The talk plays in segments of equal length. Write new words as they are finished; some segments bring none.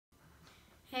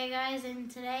Hey guys,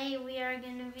 and today we are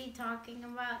going to be talking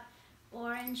about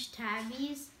Orange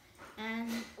Tabbies, and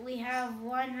we have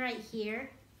one right here.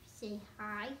 Say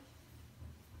hi.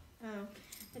 Oh,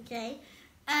 okay.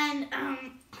 And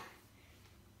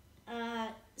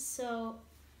so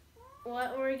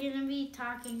what we're going to be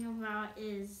talking about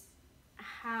is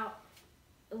how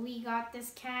we got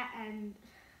this cat and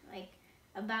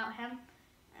about him.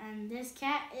 And this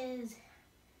cat is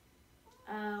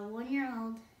 1 year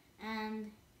old, and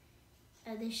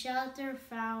the shelter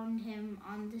found him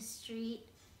on the street,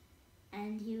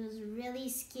 and he was really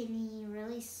skinny,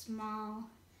 really small,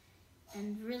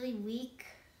 and really weak.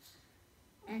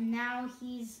 And now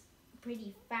he's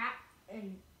pretty fat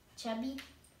and chubby,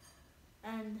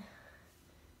 and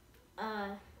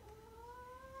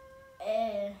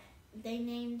they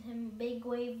named him Big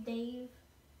Wave Dave.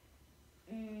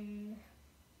 And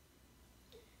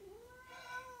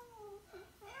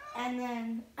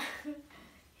then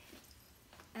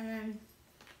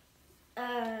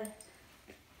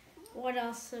what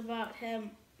else about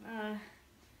him?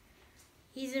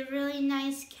 He's a really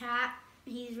nice cat.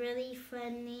 He's really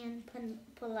friendly and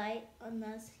polite,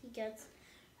 unless he gets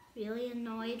really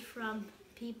annoyed from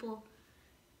people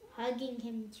hugging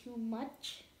him too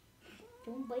much.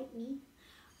 Don't bite me.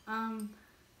 And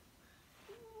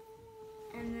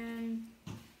then,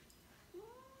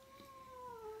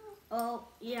 oh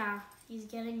yeah, he's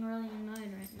getting really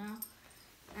annoyed right now.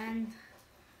 And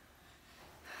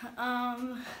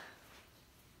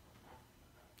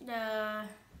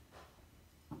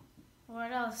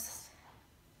what else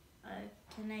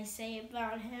can I say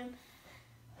about him?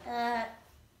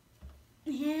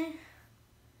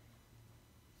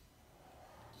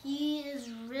 He is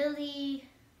really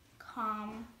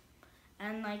calm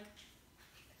and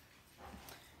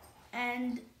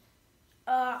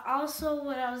also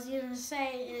what I was gonna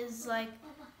say is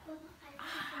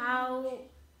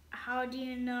how do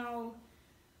you know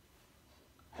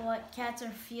what cats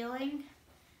are feeling?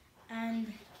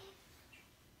 And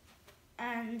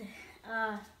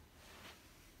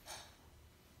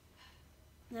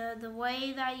the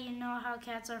way that you know how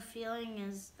cats are feeling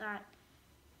is that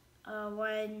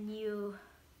when you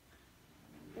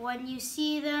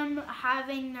see them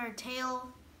having their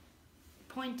tail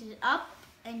pointed up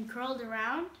and curled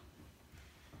around,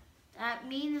 that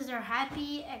means they're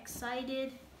happy,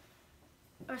 excited,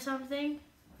 or something.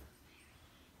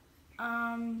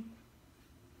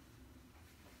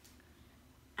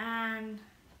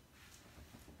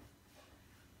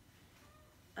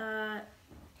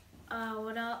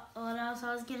 What else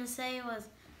I was gonna say was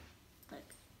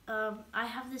I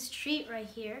have this treat right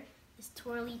here, this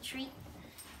twirly treat.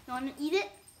 You wanna eat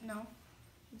it? No,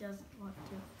 he doesn't want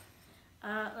to.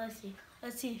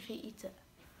 Let's see if he eats it.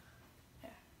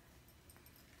 Here.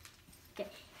 Okay,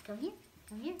 come here.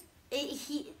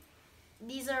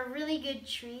 These are really good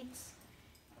treats.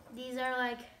 These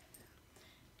are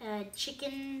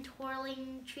chicken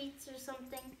twirling treats or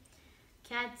something.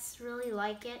 Cats really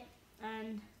like it,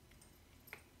 and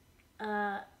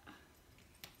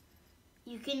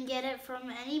you can get it from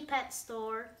any pet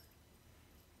store.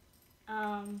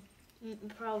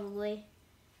 Probably.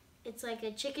 It's like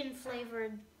a chicken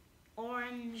flavored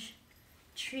orange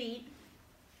treat.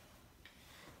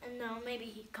 And now maybe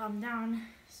he calmed down.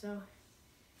 So,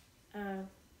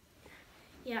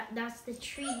 yeah, that's the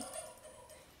treat.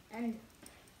 And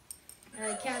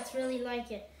cats really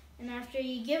like it. And after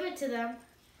you give it to them,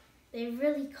 they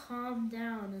really calm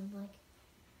down and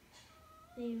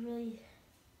they really,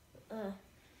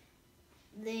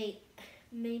 they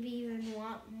maybe even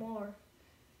want more.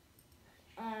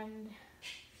 And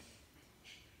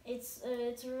it's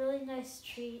a really nice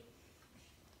treat.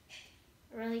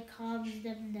 It really calms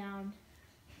them down.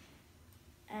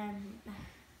 And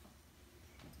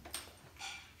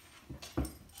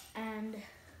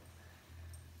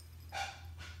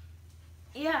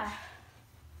yeah,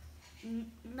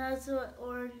 that's what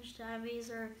Orange Tabbies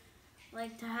are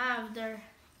like to have. Their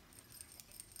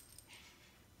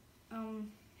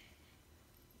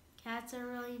cats are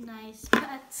really nice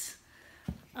pets.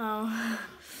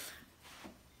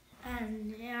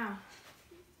 And yeah,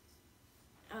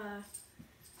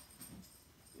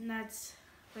 and that's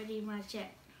pretty much it.